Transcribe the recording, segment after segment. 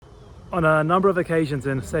On a number of occasions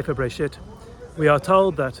in Sefer Bereshit, we are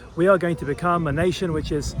told that we are going to become a nation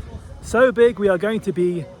which is so big we are going to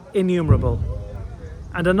be innumerable.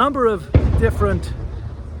 And a number of different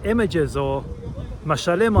images or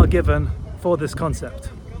mashalim are given for this concept.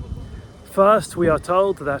 First, we are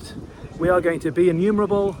told that we are going to be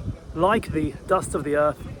innumerable like the dust of the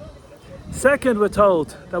earth. Second, we're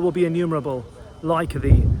told that we'll be innumerable like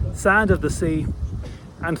the sand of the sea.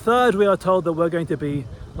 And third, we are told that we're going to be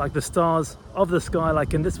like the stars of the sky,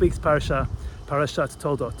 like in this week's Parashat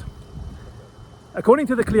Toldot. According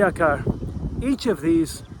to the Kli Yakar, each of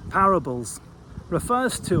these parables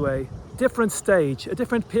refers to a different stage, a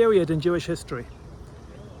different period in Jewish history.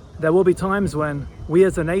 There will be times when we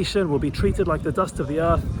as a nation will be treated like the dust of the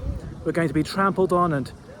earth. We're going to be trampled on and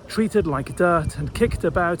treated like dirt and kicked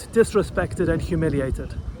about, disrespected and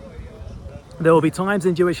humiliated. There will be times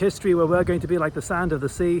in Jewish history where we're going to be like the sand of the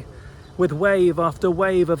sea, with wave after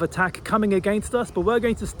wave of attack coming against us, but we're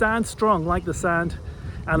going to stand strong like the sand,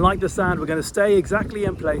 and like the sand we're going to stay exactly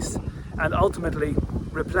in place and ultimately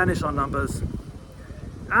replenish our numbers.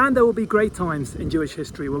 And there will be great times in Jewish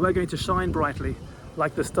history where we're going to shine brightly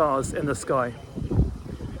like the stars in the sky.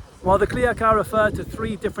 While the Kli Yakar referred to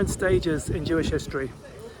 3 different stages in Jewish history,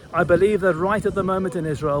 I believe that right at the moment in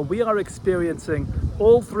Israel we are experiencing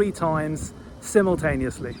all 3 times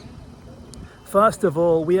simultaneously. First of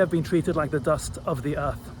all, we have been treated like the dust of the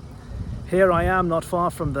earth. Here I am, not far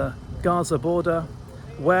from the Gaza border,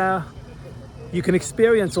 where you can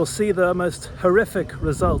experience or see the most horrific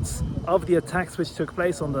results of the attacks which took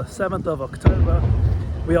place on the 7th of October.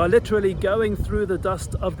 We are literally going through the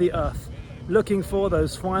dust of the earth, looking for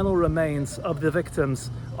those final remains of the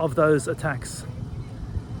victims of those attacks.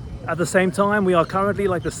 At the same time, we are currently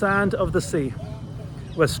like the sand of the sea.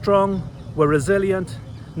 We're strong, we're resilient.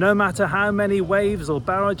 No matter how many waves or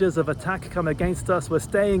barrages of attack come against us, we're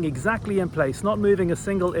staying exactly in place, not moving a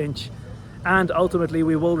single inch, and ultimately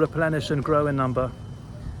we will replenish and grow in number.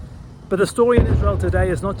 But the story in Israel today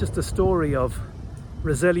is not just a story of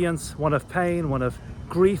resilience, one of pain, one of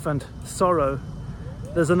grief and sorrow.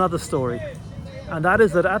 There's another story, and that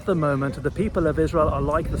is that at the moment the people of Israel are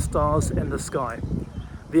like the stars in the sky.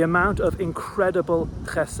 The amount of incredible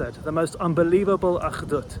chesed, the most unbelievable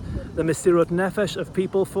achdut, the mesirut nefesh of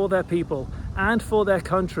people for their people and for their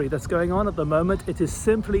country that's going on at the moment, it is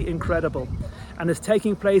simply incredible and is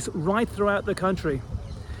taking place right throughout the country.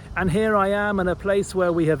 And here I am in a place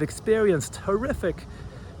where we have experienced horrific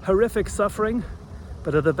suffering,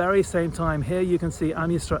 but at the very same time here you can see Am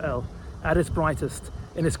Yisrael at its brightest,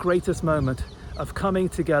 in its greatest moment of coming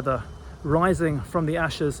together, rising from the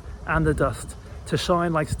ashes and the dust, to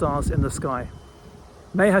shine like stars in the sky.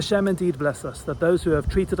 May Hashem indeed bless us, that those who have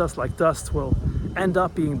treated us like dust will end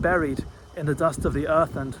up being buried in the dust of the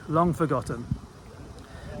earth and long forgotten.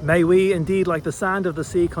 May we indeed, like the sand of the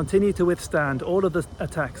sea, continue to withstand all of the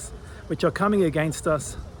attacks which are coming against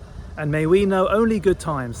us, and may we know only good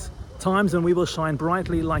times when we will shine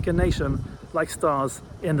brightly like a nation, like stars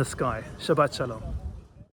in the sky. Shabbat Shalom.